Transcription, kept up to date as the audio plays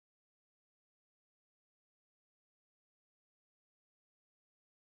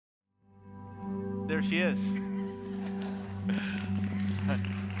There she is.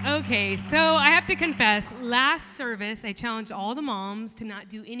 Okay, so I have to confess, last service, I challenged all the moms to not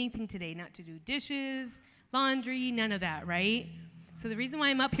do anything today, not to do dishes, laundry, none of that, right? So the reason why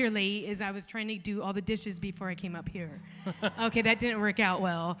I'm up here late is I was trying to do all the dishes before I came up here. Okay, that didn't work out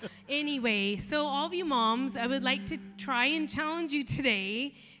well. Anyway, so all of you moms, I would like to try and challenge you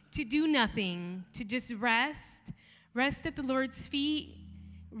today to do nothing, to just rest at the Lord's feet,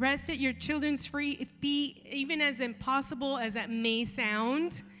 rest at your children's feet, even as impossible as that may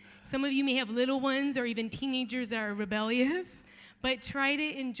sound. Some of you may have little ones or even teenagers that are rebellious, but try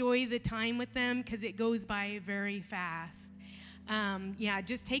to enjoy the time with them because it goes by very fast.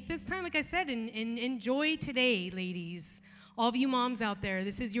 Just take this time, like I said, and enjoy today, ladies. All of you moms out there,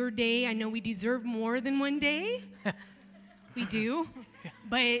 this is your day. I know we deserve more than one day. We do.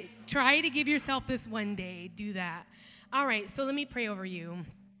 But try to give yourself this one day. Do that. All right, so let me pray over you.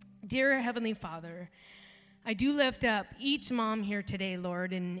 Dear Heavenly Father, I do lift up each mom here today,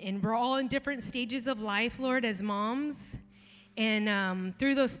 Lord, and we're all in different stages of life, Lord, as moms. And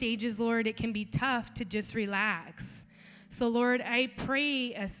through those stages, Lord, it can be tough to just relax. So, Lord, I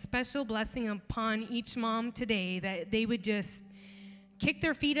pray a special blessing upon each mom today, that they would just kick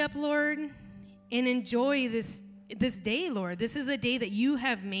their feet up, Lord, and enjoy this day, Lord. This is the day that you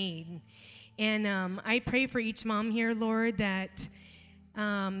have made. And I pray for each mom here, Lord, that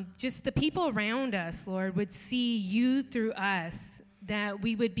just the people around us, Lord, would see you through us, that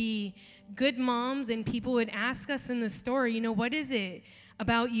we would be good moms and people would ask us in the store, what is it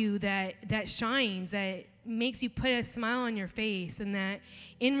about you that shines, that makes you put a smile on your face, and that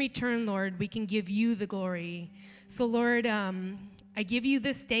in return, Lord, we can give you the glory. So, Lord, I give you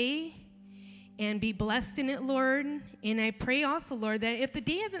this day and be blessed in it, Lord. And I pray also, Lord, that if the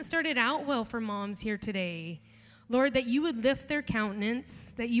day hasn't started out well for moms here today, Lord, that you would lift their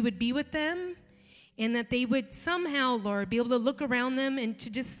countenance, that you would be with them, and that they would somehow, Lord, be able to look around them and to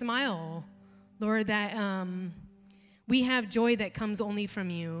just smile, Lord, that we have joy that comes only from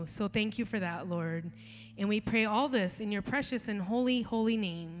you. So thank you for that, Lord. And we pray all this in your precious and holy, holy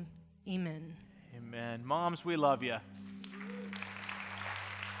name. Amen. Amen. Moms, we love you.